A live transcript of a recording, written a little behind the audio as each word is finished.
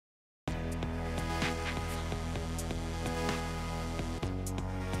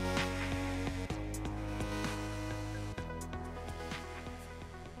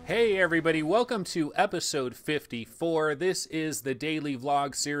Hey everybody, welcome to episode 54. This is the daily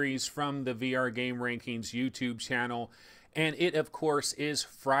vlog series from the VR Game Rankings YouTube channel. And it, of course, is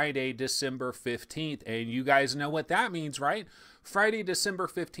Friday, December 15th. And you guys know what that means, right? Friday, December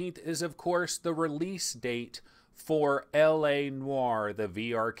 15th is, of course, the release date for LA Noire, the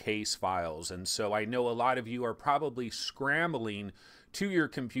VR case files. And so I know a lot of you are probably scrambling to your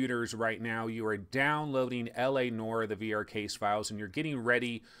computers right now. You are downloading LA Noire, the VR case files, and you're getting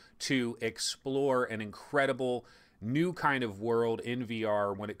ready to explore an incredible new kind of world in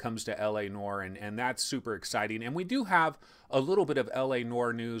VR when it comes to LA Noire, and that's super exciting. And we do have a little bit of LA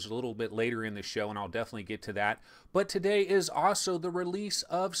Noire news a little bit later in the show, and I'll definitely get to that. But today is also the release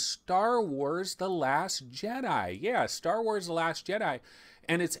of Star Wars The Last Jedi. Yeah, Star Wars The Last Jedi.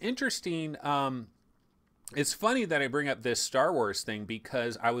 And it's interesting, it's funny that I bring up this Star Wars thing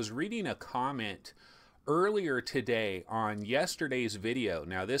because I was reading a comment earlier today on yesterday's video.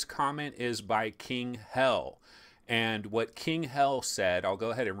 Now, this comment is by King Hell. And what King Hell said, I'll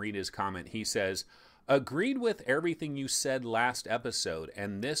go ahead and read his comment. He says, "Agreed with everything you said last episode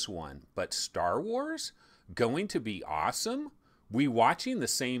and this one, but Star Wars? Going to be awesome? We watching the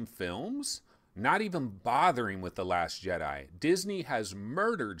same films? Not even bothering with The Last Jedi. Disney has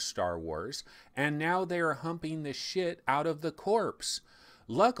murdered Star Wars, and now they are humping the shit out of the corpse.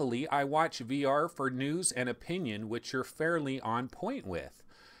 Luckily, I watch VR for news and opinion, which you're fairly on point with."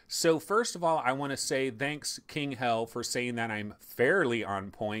 So first of all, I want to say thanks, King Hell, for saying that I'm fairly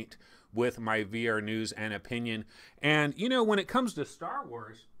on point with my VR news and opinion. And, you know, when it comes to Star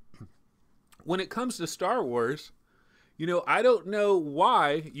Wars, you know, I don't know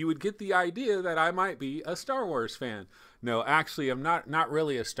why you would get the idea that I might be a Star Wars fan. No, actually, I'm not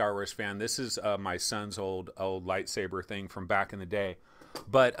really a Star Wars fan. This is my son's old lightsaber thing from back in the day.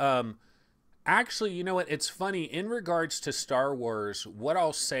 But actually, you know what? It's funny. In regards to Star Wars, what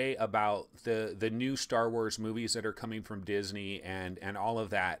I'll say about the new Star Wars movies that are coming from Disney and all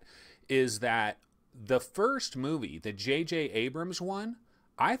of that is that the first movie, the J.J. Abrams one,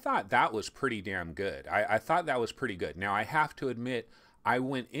 I thought that was pretty damn good. I thought that was pretty good. Now, I have to admit, I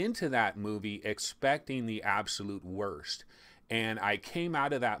went into that movie expecting the absolute worst. And I came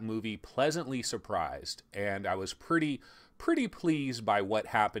out of that movie pleasantly surprised. And I was pretty pleased by what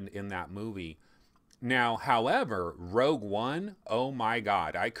happened in that movie. Now, however, Rogue One, oh my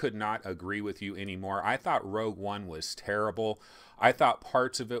God, I could not agree with you anymore. I thought Rogue One was terrible. I thought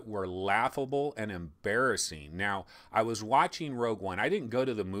parts of it were laughable and embarrassing. Now, I was watching Rogue One. I didn't go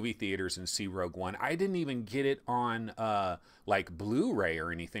to the movie theaters and see Rogue One. I didn't even get it on like Blu-ray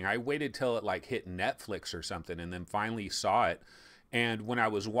or anything. I waited till it like hit Netflix or something and then finally saw it. And when I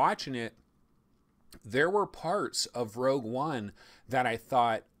was watching it, there were parts of Rogue One that I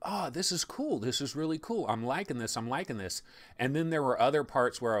thought, oh, this is cool. This is really cool. I'm liking this. I'm liking this. And then there were other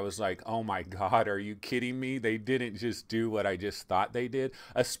parts where I was like, oh my God, are you kidding me? They didn't just do what I just thought they did.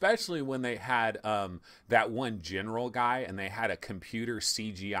 Especially when they had that one general guy and they had a computer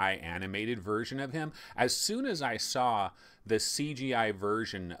CGI animated version of him. As soon as I saw the CGI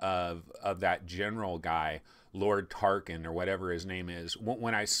version of that general guy, Lord Tarkin or whatever his name is,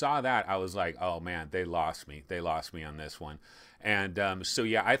 when I saw that, I was like, oh man, they lost me. They lost me on this one. And so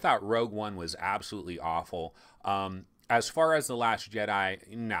yeah, I thought Rogue One was absolutely awful. As far as The Last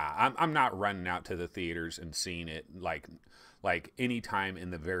Jedi, nah, I'm not running out to the theaters and seeing it like anytime in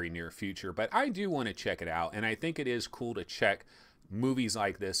the very near future. But I do want to check it out, and I think it is cool to check movies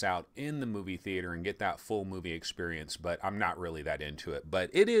like this out in the movie theater and get that full movie experience, but I'm not really that into it. But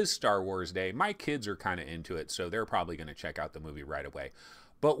it is Star Wars Day. My kids are kind of into it, so they're probably going to check out the movie right away.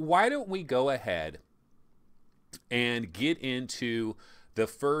 But why don't we go ahead and get into the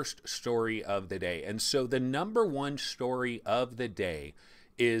first story of the day? And so the number one story of the day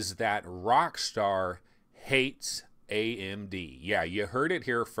is that Rockstar hates AMD. Yeah, you heard it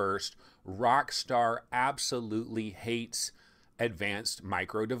here first. Rockstar absolutely hates advanced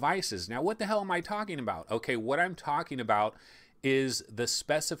micro devices. Now, what the hell am I talking about? Okay, what I'm talking about is the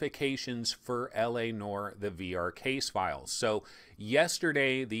specifications for LA Noire, the VR case files. So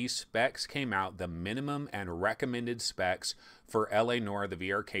yesterday, these specs came out, the minimum and recommended specs for LA Noire, the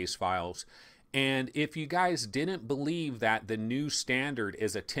VR case files. And if you guys didn't believe that the new standard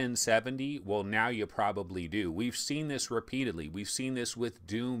is a 1070, well, now you probably do. We've seen this repeatedly. We've seen this with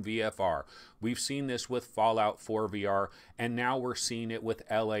Doom VFR. We've seen this with Fallout 4 VR, and now we're seeing it with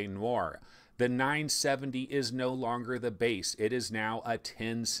LA Noire. The 970 is no longer the base. It is now a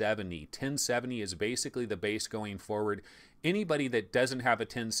 1070. 1070 is basically the base going forward. Anybody that doesn't have a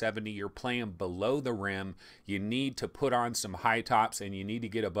 1070, you're playing below the rim. You need to put on some high tops and you need to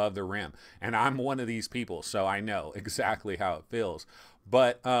get above the rim. And I'm one of these people, so I know exactly how it feels.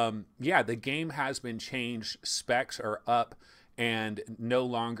 But yeah, the game has been changed. Specs are up, and no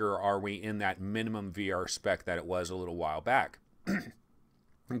longer are we in that minimum VR spec that it was a little while back.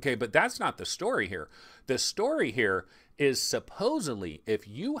 Okay, but that's not the story here. The story here is supposedly if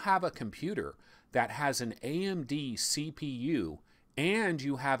you have a computer that has an AMD CPU and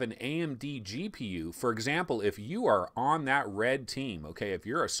you have an AMD GPU, for example, if you are on that red team, okay, if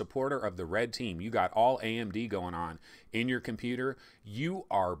you're a supporter of the red team, you got all AMD going on in your computer, you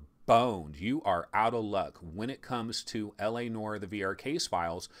are boned. You are out of luck when it comes to LA Noire, the VR case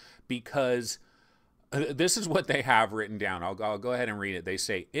files, because this is what they have written down. I'll go ahead and read it. They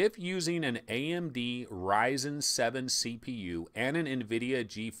say, if using an AMD Ryzen 7 CPU and an NVIDIA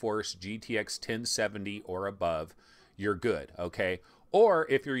GeForce GTX 1070 or above, you're good, okay? Or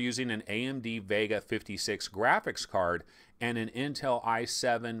if you're using an AMD Vega 56 graphics card and an Intel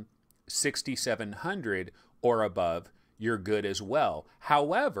i7 6700 or above, you're good as well.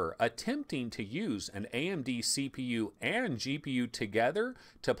 However, attempting to use an AMD CPU and GPU together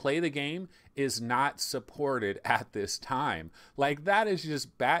to play the game is not supported at this time. Like, that is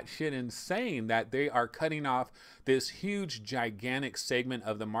just batshit insane that they are cutting off this huge, gigantic segment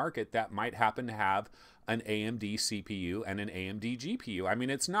of the market that might happen to have an AMD CPU and an AMD GPU. I mean,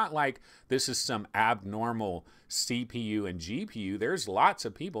 it's not like this is some abnormal CPU and GPU. There's lots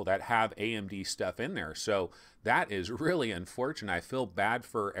of people that have AMD stuff in there. So that is really unfortunate. I feel bad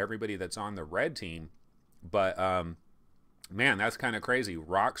for everybody that's on the red team. But, man, that's kind of crazy.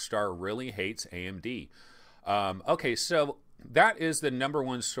 Rockstar really hates AMD. Okay, so that is the number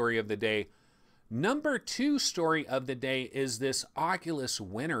one story of the day. Number two story of the day is this Oculus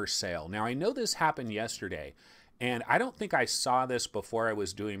winter sale. Now, I know this happened yesterday, and I don't think I saw this before I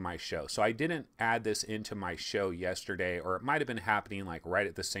was doing my show. So I didn't add this into my show yesterday, or it might have been happening like right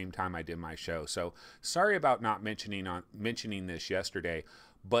at the same time I did my show. So sorry about not mentioning this yesterday.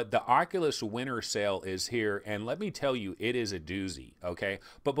 But the Oculus winter sale is here, and let me tell you, it is a doozy, okay?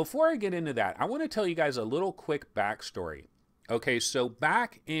 But before I get into that, I want to tell you guys a little quick backstory. Okay, so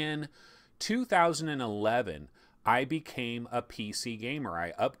back in 2011, I became a PC gamer.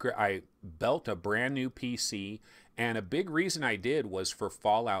 I built a brand new PC, and a big reason I did was for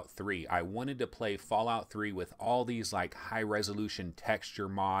Fallout 3. I wanted to play Fallout 3 with all these like high resolution texture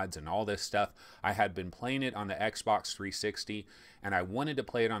mods and all this stuff. I had been playing it on the Xbox 360, and I wanted to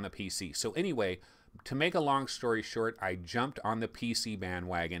play it on the PC. So anyway, to make a long story short, I jumped on the PC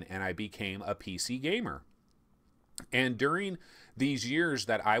bandwagon and I became a PC gamer. And during these years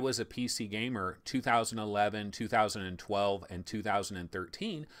that I was a PC gamer, 2011, 2012, and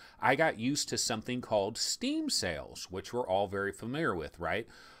 2013, I got used to something called Steam sales, which we're all very familiar with, right?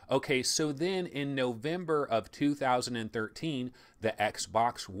 Okay, so then in November of 2013, the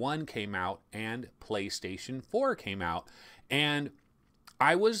Xbox One came out and PlayStation 4 came out. And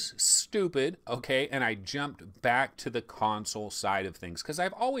I was stupid, okay, and I jumped back to the console side of things because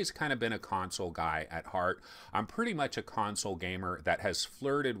I've always kind of been a console guy at heart. I'm pretty much a console gamer that has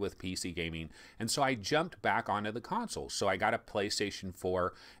flirted with PC gaming, and so I jumped back onto the consoles. So I got a PlayStation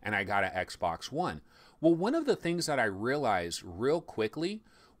 4 and I got an Xbox One. Well, one of the things that I realized real quickly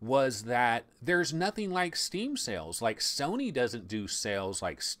was that there's nothing like Steam sales. Like, Sony doesn't do sales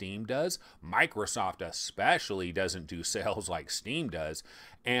like Steam does. Microsoft especially doesn't do sales like Steam does.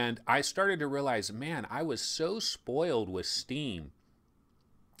 And I started to realize, man, I was so spoiled with Steam.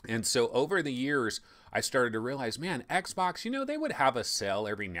 And so over the years, I started to realize, man, Xbox, you know, they would have a sale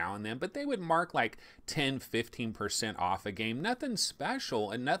every now and then, but they would mark like 10, 15% off a game. Nothing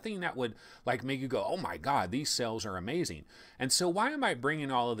special and nothing that would like make you go, oh my God, these sales are amazing. And so why am I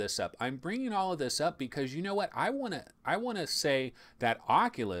bringing all of this up? I'm bringing all of this up because you know what? I want to say that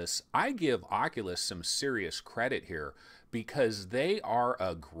Oculus, I give Oculus some serious credit here because they are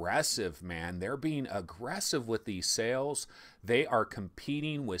aggressive, man. They're being aggressive with these sales. They are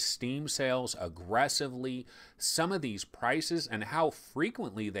competing with Steam sales aggressively. Some of these prices and how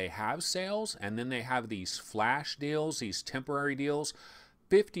frequently they have sales, and then they have these flash deals, these temporary deals,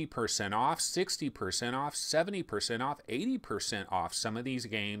 50% off, 60% off, 70% off, 80% off some of these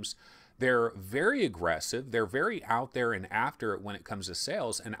games. They're very aggressive. They're very out there and after it when it comes to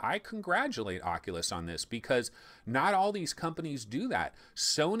sales. And I congratulate Oculus on this because not all these companies do that.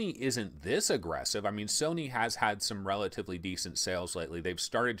 Sony isn't this aggressive. I mean, Sony has had some relatively decent sales lately. They've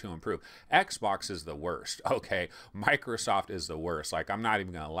started to improve. Xbox is the worst, okay? Microsoft is the worst. Like, I'm not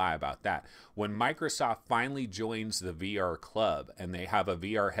even going to lie about that. When Microsoft finally joins the VR club and they have a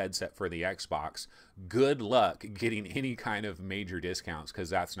VR headset for the Xbox, good luck getting any kind of major discounts because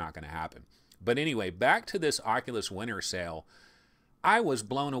that's not going to happen. But anyway, back to this Oculus winter sale. I was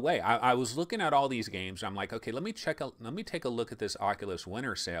blown away. I was looking at all these games. I'm like, okay, let me take a look at this Oculus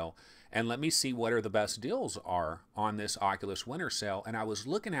Winter Sale, and let me see what are the best deals are on this Oculus Winter Sale. And I was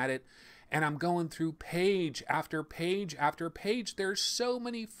looking at it, and I'm going through page after page after page. There's so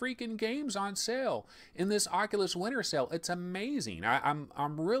many freaking games on sale in this Oculus Winter Sale. It's amazing.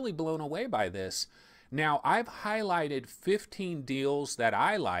 I'm really blown away by this. Now, I've highlighted 15 deals that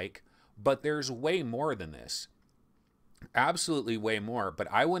I like, but there's way more than this. Absolutely way more, but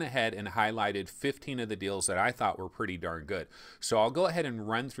I went ahead and highlighted 15 of the deals that I thought were pretty darn good. So I'll go ahead and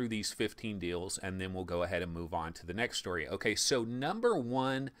run through these 15 deals, and then we'll go ahead and move on to the next story. Okay, so number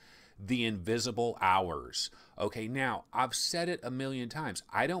one, the Invisible Hours. Okay, now I've said it a million times.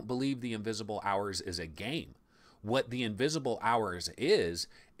 I don't believe the Invisible Hours is a game. What the Invisible Hours is,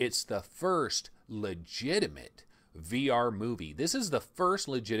 it's the first legitimate VR movie. This is the first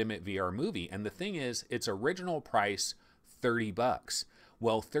legitimate VR movie, and the thing is, its original price, $30.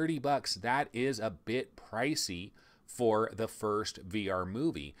 Well, $30, that is a bit pricey for the first VR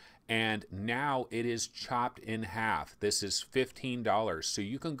movie. And now it is chopped in half. This is $15. So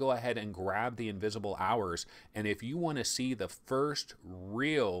you can go ahead and grab the Invisible Hours. And if you want to see the first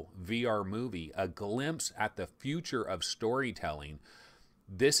real VR movie, a glimpse at the future of storytelling,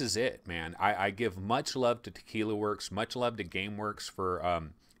 this is it, man. I give much love to Tequila Works, much love to GameWorks for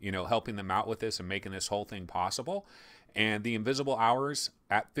helping them out with this and making this whole thing possible. And the Invisible Hours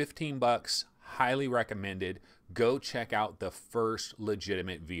at $15, highly recommended. Go check out the first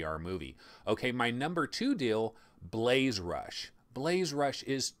legitimate VR movie. Okay, my number two deal, Blaze Rush. Blaze Rush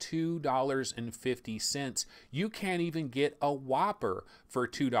is $2.50. You can't even get a Whopper for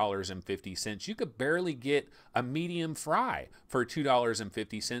 $2.50. You could barely get a medium fry for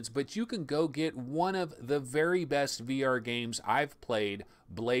 $2.50, but you can go get one of the very best VR games I've played,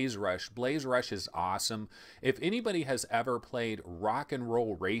 Blaze Rush. Blaze Rush is awesome. If anybody has ever played Rock and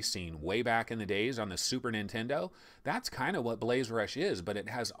Roll Racing way back in the days on the Super Nintendo, that's kind of what Blaze Rush is, but it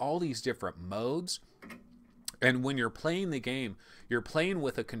has all these different modes. And when you're playing the game, you're playing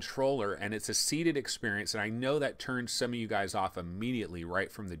with a controller, and it's a seated experience. And I know that turns some of you guys off immediately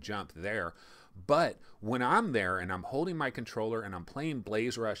right from the jump there. But when I'm there and I'm holding my controller and I'm playing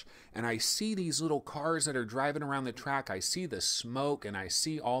Blaze Rush and I see these little cars that are driving around the track, I see the smoke and I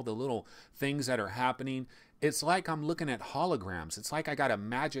see all the little things that are happening, it's like I'm looking at holograms. It's like I got a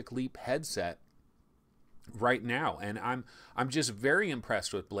Magic Leap headset right now, and I'm just very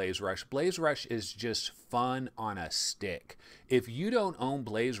impressed with Blaze Rush. Blaze Rush is just fun on a stick. If you don't own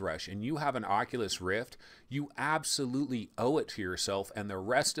Blaze Rush and you have an Oculus Rift, you absolutely owe it to yourself and the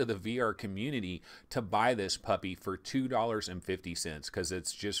rest of the VR community to buy this puppy for $2.50, because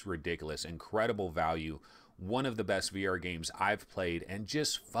it's just ridiculous. Incredible value. One of the best VR games I've played, and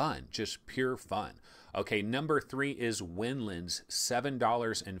just fun, just pure fun. Okay, number three is Winlands,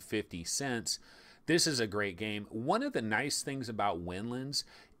 $7.50. This is a great game. One of the nice things about Winlands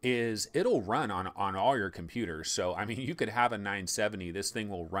is it'll run on all your computers. So, I mean, you could have a 970. This thing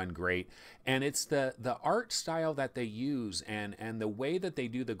will run great. And it's the art style that they use and the way that they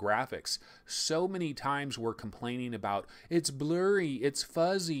do the graphics. So many times we're complaining about it's blurry, it's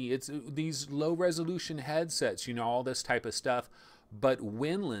fuzzy, it's these low-resolution headsets, all this type of stuff. But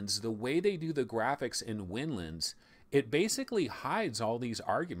Winlands, the way they do the graphics in Winlands, it basically hides all these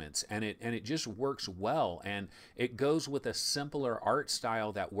arguments, and it just works well, and it goes with a simpler art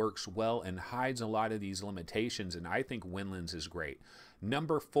style that works well and hides a lot of these limitations, and I think Winlands is great.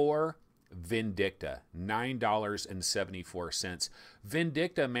 Number four, Vindicta, $9.74.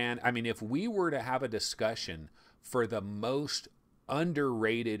 Vindicta, man, I mean, if we were to have a discussion for the most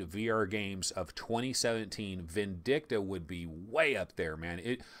underrated VR games of 2017, Vindicta would be way up there,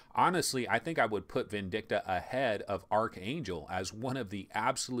 man. Honestly, I think I would put Vindicta ahead of Archangel as one of the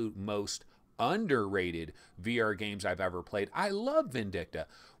absolute most underrated VR games I've ever played. I love Vindicta.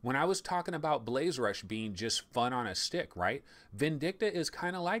 When I was talking about Blaze Rush being just fun on a stick, right? Vindicta is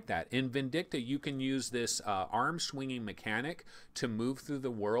kind of like that. In Vindicta, you can use this arm swinging mechanic to move through the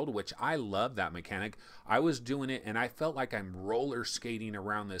world, which I love that mechanic. I was doing it and I felt like I'm roller skating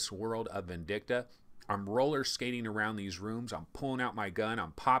around this world of Vindicta. I'm roller skating around these rooms. I'm pulling out my gun.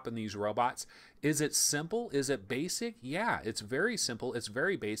 I'm popping these robots. Is it simple? Is it basic? Yeah, it's very simple. It's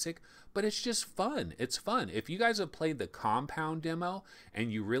very basic, but it's just fun. It's fun. If you guys have played the Compound demo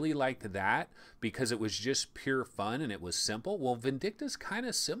and you really liked that because it was just pure fun and it was simple, well, Vindicta's kind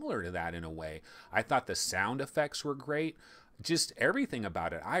of similar to that in a way. I thought the sound effects were great. Just everything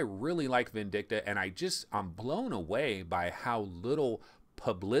about it. I really like Vindicta, and I'm blown away by how little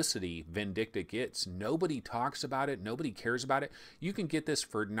publicity Vindicta gets. Nobody talks about it. Nobody cares about it. You can get this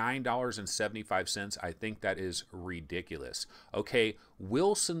for $9.75. I think that is ridiculous. Okay,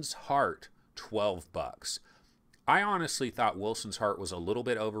 Wilson's Heart, $12. I honestly thought Wilson's Heart was a little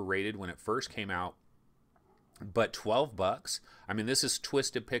bit overrated when it first came out. But $12, I mean, this is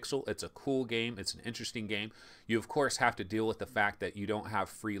Twisted Pixel. It's a cool game. It's an interesting game. You, of course, have to deal with the fact that you don't have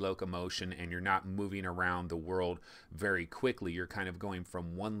free locomotion and you're not moving around the world very quickly. You're kind of going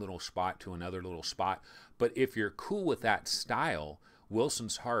from one little spot to another little spot. But if you're cool with that style,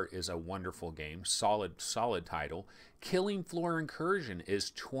 Wilson's Heart is a wonderful game. Solid title. Killing Floor Incursion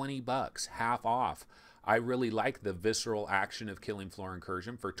is $20, half off. I really like the visceral action of Killing Floor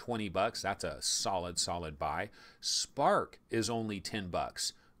Incursion for $20. That's a solid buy. Spark is only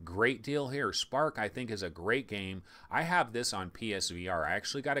 $10. Great deal here. Spark, I think, is a great game. I have this on PSVR. I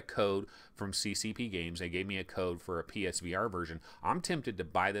actually got a code from CCP Games. They gave me a code for a PSVR version. I'm tempted to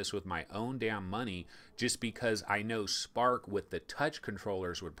buy this with my own damn money just because I know Spark with the touch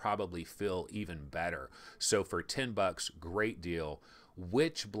controllers would probably feel even better. So for $10, great deal.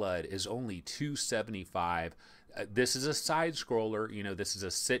 Witchblood is only $2.75. This is a side scroller. You know, this is a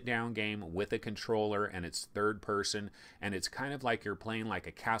sit down game with a controller, and it's third person, and it's kind of like you're playing like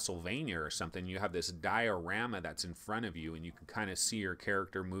a Castlevania or something. You have this diorama that's in front of you, and you can kind of see your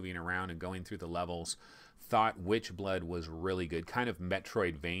character moving around and going through the levels. Thought Witchblood was really good, kind of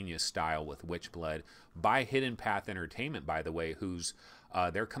Metroidvania style with Witchblood, by Hidden Path Entertainment, by the way, who's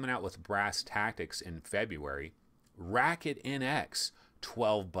they're coming out with Brass Tactics in February. Racket NX,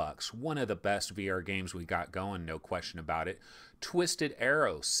 $12. One of the best VR games we got going, no question about it. Twisted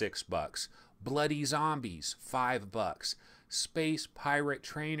Arrow, $6. Bloody Zombies, $5. Space Pirate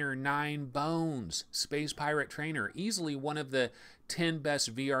Trainer, 9 bones. Space Pirate Trainer, easily one of the 10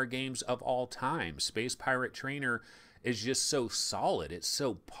 best VR games of all time. Space Pirate Trainer is just so solid. It's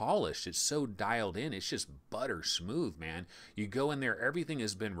so polished. It's so dialed in. It's just butter smooth, man. You go in there, everything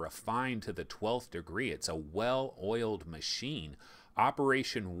has been refined to the 12th degree. It's a well-oiled machine.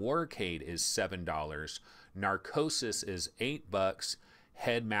 Operation Warcade is $7. Narcosis is $8.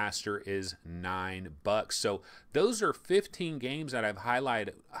 Headmaster is $9. So those are 15 games that I've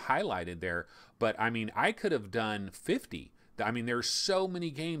highlighted there. But I mean, I could have done 50. I mean, there's so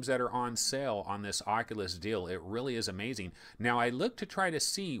many games that are on sale on this Oculus deal. It really is amazing. Now, I look to try to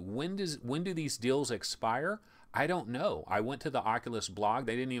see when do these deals expire? I don't know. I went to the Oculus blog.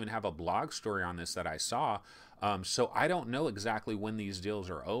 They didn't even have a blog story on this that I saw. So I don't know exactly when these deals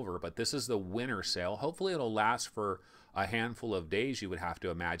are over, but this is the winter sale. Hopefully it'll last for a handful of days, you would have to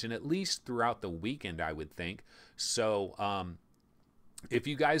imagine, at least throughout the weekend, I would think. So if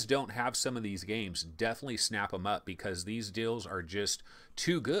you guys don't have some of these games, definitely snap them up because these deals are just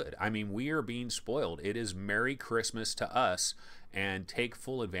too good. I mean, we are being spoiled. It is Merry Christmas to us, and take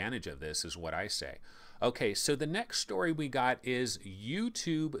full advantage of this is what I say. Okay, so the next story we got is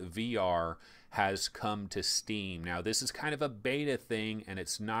YouTube VR has come to Steam. Now, this is kind of a beta thing, and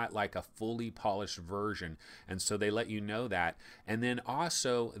it's not like a fully polished version, and so they let you know that. And then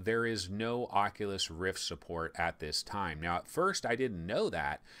also, there is no Oculus Rift support at this time. Now, at first, I didn't know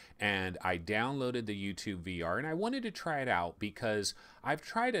that, and I downloaded the YouTube VR, and I wanted to try it out because I've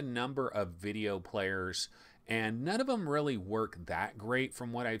tried a number of video players, and none of them really work that great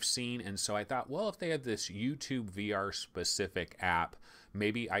from what I've seen. And so I thought, well, if they have this YouTube VR specific app,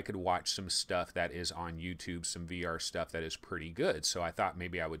 maybe I could watch some stuff that is on YouTube, some VR stuff that is pretty good. So I thought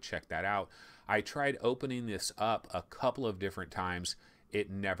maybe I would check that out. I tried opening this up a couple of different times. It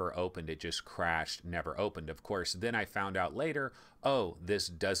never opened. It just crashed, never opened. Of course, then I found out later, oh, this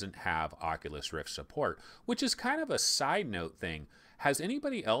doesn't have Oculus Rift support, which is kind of a side note thing. Has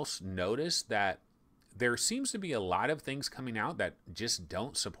anybody else noticed that there seems to be a lot of things coming out that just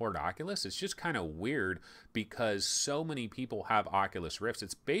don't support Oculus? It's just kind of weird because so many people have Oculus Rifts.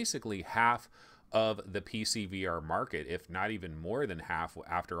 It's basically half of the PC VR market, if not even more than half,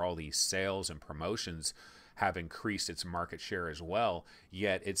 after all these sales and promotions have increased its market share as well.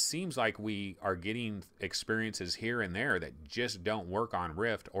 Yet it seems like we are getting experiences here and there that just don't work on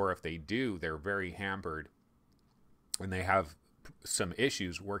Rift, or if they do, they're very hampered and they have some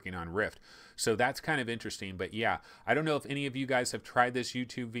issues working on Rift. So that's kind of interesting. But yeah, I don't know if any of you guys have tried this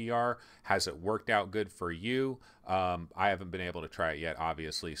YouTube VR. Has it worked out good for you? I haven't been able to try it yet,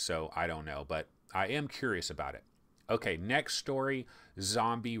 obviously, so I don't know, but I am curious about it. Okay, next story,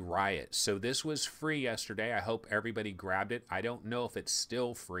 Zombie Riot. So this was free yesterday. I hope everybody grabbed it. I don't know if it's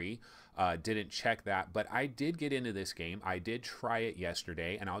still free. Didn't check that, but I did get into this game. I did try it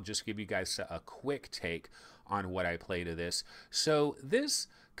yesterday, and I'll just give you guys a quick take on what I played of this. So this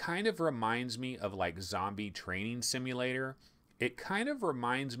kind of reminds me of like Zombie Training Simulator, it kind of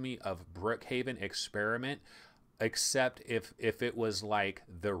reminds me of Brookhaven Experiment, except if it was like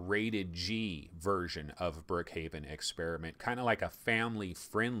the rated G version of Brookhaven Experiment, kind of like a family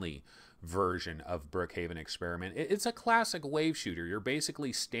friendly version of Brookhaven Experiment. It's a classic wave shooter. You're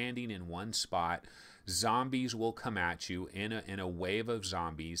basically standing in one spot. Zombies will come at you in a wave of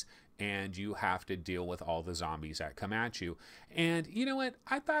zombies, and you have to deal with all the zombies that come at you. And you know what?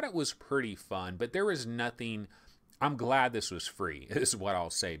 I thought it was pretty fun, but there was nothing. I'm glad this was free, is what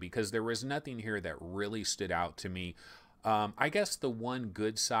I'll say, because there was nothing here that really stood out to me. I guess the one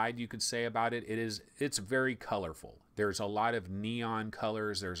good side you could say about it's very colorful. There's a lot of neon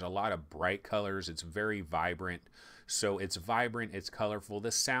colors. There's a lot of bright colors. It's very vibrant. So it's vibrant. It's colorful.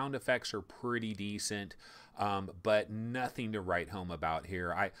 The sound effects are pretty decent, but nothing to write home about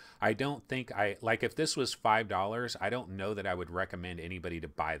here. I don't think like if this was $5, I don't know that I would recommend anybody to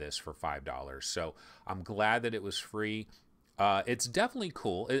buy this for $5. So I'm glad that it was free. It's definitely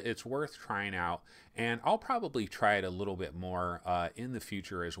cool. It's worth trying out, and I'll probably try it a little bit more in the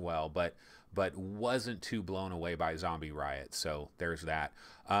future as well, but wasn't too blown away by Zombie Riot, so there's that.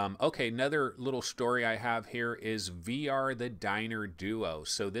 Okay, another little story I have here is VR the Diner Duo.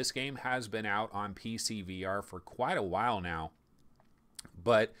 So this game has been out on PC VR for quite a while now,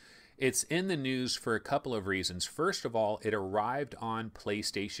 but it's in the news for a couple of reasons. First of all, it arrived on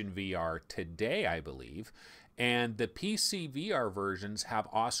PlayStation VR today, I believe, and the PC VR versions have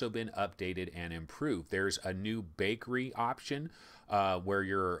also been updated and improved. There's a new bakery option where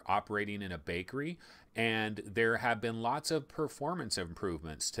you're operating in a bakery, and there have been lots of performance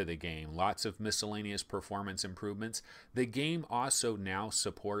improvements to the game, lots of miscellaneous performance improvements. The game also now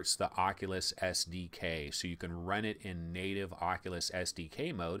supports the Oculus SDK, so you can run it in native Oculus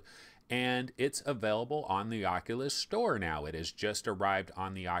SDK mode, and it's available on the Oculus Store now. It has just arrived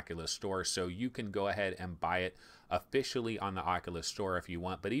on the Oculus Store, so you can go ahead and buy it officially on the Oculus Store if you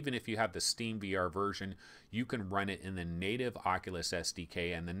want. But even if you have the Steam VR version, you can run it in the native Oculus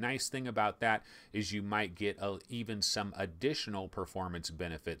SDK. And the nice thing about that is you might get even some additional performance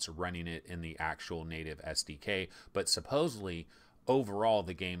benefits running it in the actual native SDK. But supposedly, overall,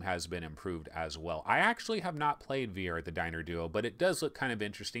 the game has been improved as well. I actually have not played VR the Diner Duo, but it does look kind of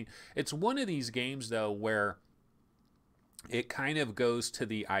interesting. It's one of these games, though, where it kind of goes to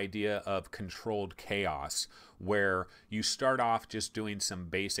the idea of controlled chaos, where you start off just doing some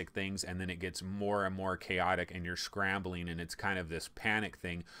basic things and then it gets more and more chaotic and you're scrambling, and it's kind of this panic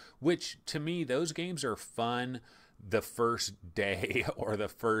thing, which to me, those games are fun the first day or the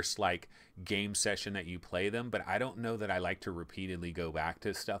first like game session that you play them, but I don't know that I like to repeatedly go back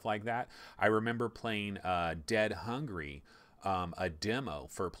to stuff like that. I remember playing Dead Hungry, a demo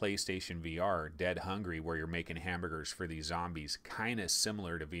for PlayStation VR, Dead Hungry, where you're making hamburgers for these zombies, kind of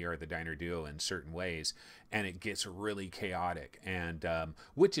similar to VR the Diner Duo in certain ways, and it gets really chaotic, and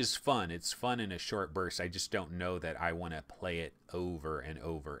which is fun. It's fun in a short burst. I just don't know that I want to play it over and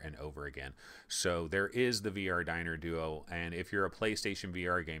over and over again. So there is the VR Diner Duo, and if you're a PlayStation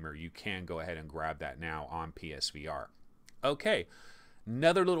VR gamer, you can go ahead and grab that now on PSVR. Okay.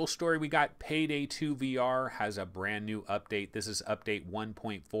 Another little story we got, Payday 2 VR has a brand new update. This is update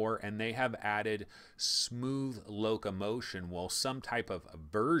 1.4, and they have added smooth locomotion. Well, some type of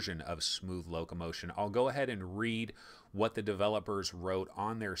version of smooth locomotion. I'll go ahead and read what the developers wrote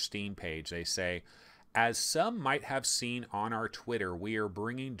on their Steam page. They say, as some might have seen on our Twitter, we are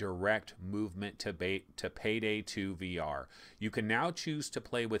bringing direct movement to Payday 2 VR. You can now choose to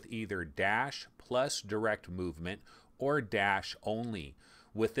play with either dash plus direct movement or dash only.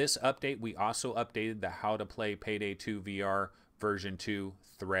 With this update, we also updated the How to Play Payday 2 VR version 2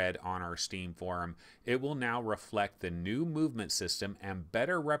 thread on our Steam forum. It will now reflect the new movement system and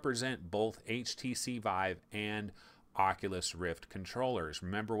better represent both HTC Vive and Oculus Rift controllers.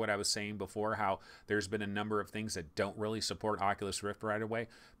 Remember what I was saying before, how there's been a number of things that don't really support Oculus Rift right away?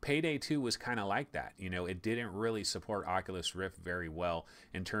 Payday 2 was kind of like that. You know, it didn't really support Oculus Rift very well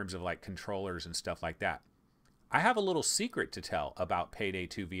in terms of like controllers and stuff like that. I have a little secret to tell about Payday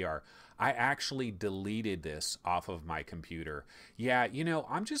 2 VR. I actually deleted this off of my computer. Yeah, you know,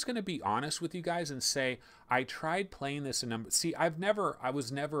 I'm just going to be honest with you guys and say I tried playing this a number. See, I was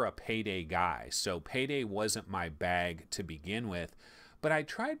never a Payday guy, so Payday wasn't my bag to begin with. But I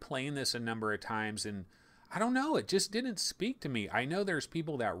tried playing this a number of times, and I don't know, it just didn't speak to me. I know there's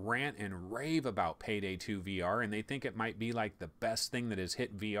people that rant and rave about Payday 2 VR, and they think it might be like the best thing that has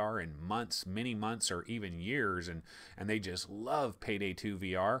hit VR in months, many months, or even years, and they just love Payday 2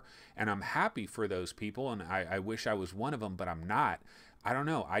 VR, and I'm happy for those people, and I wish I was one of them, but I'm not. I don't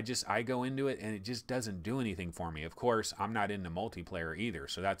know. I go into it and it just doesn't do anything for me. Of course, I'm not into multiplayer either,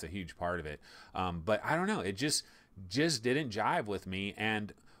 so that's a huge part of it. But I don't know. just didn't jive with me.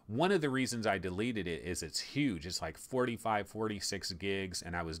 And one of the reasons I deleted it is it's huge. It's like 45, 46 gigs,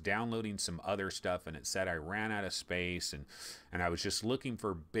 and I was downloading some other stuff, and it said I ran out of space, and I was just looking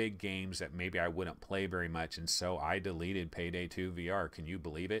for big games that maybe I wouldn't play very much, and so I deleted Payday 2 VR. Can you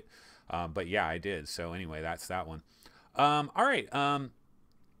believe it? But yeah, I did. So anyway, that's that one. All right.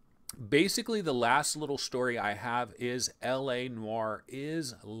 Basically, the last little story I have is LA Noire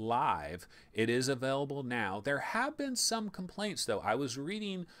is live. It is available now. There have been some complaints, though. I was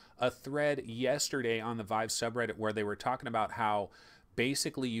reading a thread yesterday on the Vive subreddit where they were talking about how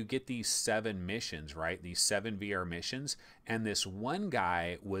basically you get these 7 missions, right? These 7 VR missions. And this one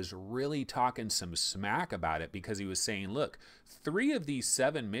guy was really talking some smack about it because he was saying, look, 3 of these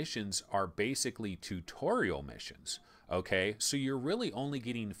 7 missions are basically tutorial missions. Okay, so you're really only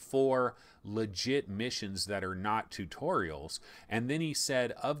getting 4 legit missions that are not tutorials. And then he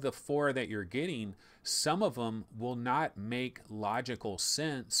said, of the 4 that you're getting, some of them will not make logical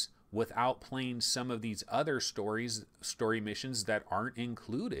sense without playing some of these other story missions that aren't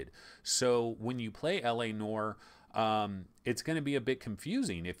included. So when you play LA Noire, it's going to be a bit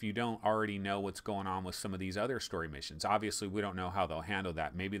confusing if you don't already know what's going on with some of these other story missions. Obviously, we don't know how they'll handle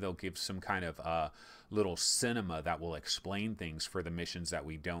that. Maybe they'll give some kind of little cinema that will explain things for the missions that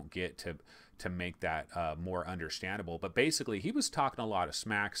we don't get to make that more understandable. But basically, he was talking a lot of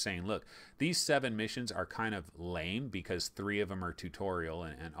smack, saying, look, these 7 missions are kind of lame because 3 of them are tutorial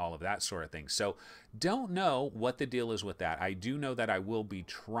and all of that sort of thing. So don't know what the deal is with that. I do know that I will be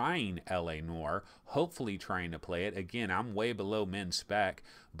trying LA Noire, hopefully trying to play it. Again, I'm way below min spec,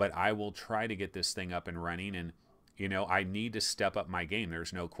 but I will try to get this thing up and running. And you know, I need to step up my game.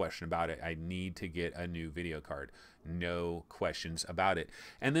 There's no question about it. I need to get a new video card. No questions about it.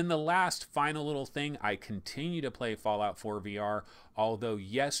 And then the last final little thing, I continue to play Fallout 4 VR, although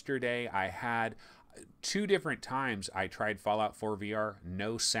yesterday I had 2 different times I tried Fallout 4 VR,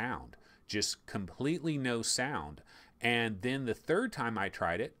 no sound. Just completely no sound. And then the 3rd time I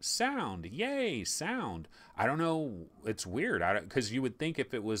tried it, sound. Yay, sound. I don't know. It's weird. Because you would think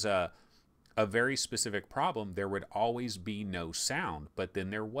if it was a very specific problem, there would always be no sound, but then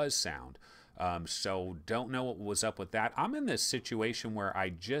there was sound. So don't know what was up with that. I'm in this situation where I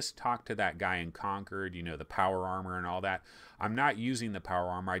just talked to that guy in Concord, you know, the power armor and all that. I'm not using the power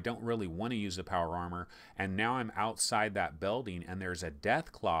armor. I don't really want to use the power armor. And now I'm outside that building and there's a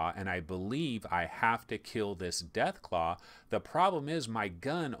death claw, and I believe I have to kill this death claw. The problem is my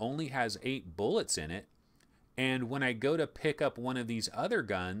gun only has 8 bullets in it. And when I go to pick up one of these other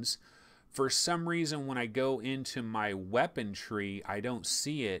guns, for some reason, when I go into my weapon tree, I don't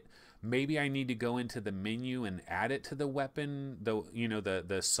see it. Maybe I need to go into the menu and add it to the weapon,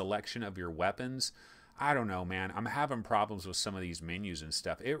 the selection of your weapons. I don't know, man. I'm having problems with some of these menus and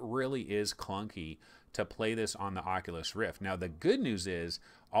stuff. It really is clunky to play this on the Oculus Rift. Now, the good news is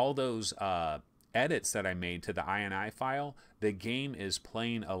all those edits that I made to the INI file, the game is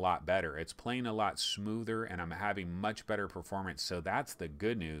playing a lot better. It's playing a lot smoother, and I'm having much better performance. So that's the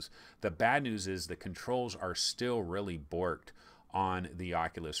good news. The bad news is the controls are still really borked on the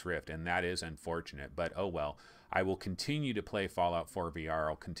Oculus Rift, and that is unfortunate, but oh well. I will continue to play Fallout 4 VR.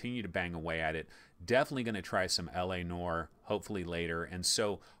 I'll continue to bang away at it. Definitely going to try some LA Noire, hopefully later. And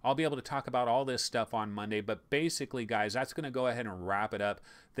so I'll be able to talk about all this stuff on Monday. But basically, guys, that's going to go ahead and wrap it up.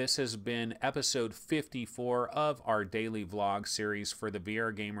 This has been episode 54 of our daily vlog series for the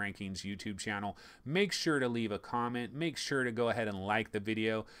VR Game Rankings YouTube channel. Make sure to leave a comment. Make sure to go ahead and like the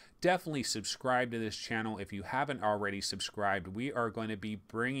video. Definitely subscribe to this channel if you haven't already subscribed. We are going to be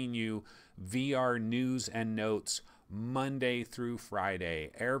bringing you VR news and notes Monday through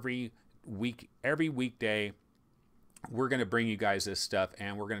Friday. Every weekday, we're going to bring you guys this stuff,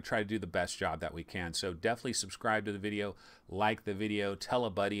 and we're going to try to do the best job that we can. So definitely subscribe to the video, like the video, tell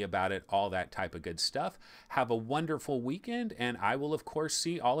a buddy about it, all that type of good stuff. Have a wonderful weekend, and I will, of course,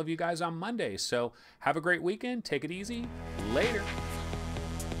 see all of you guys on Monday. So have a great weekend. Take it easy. Later.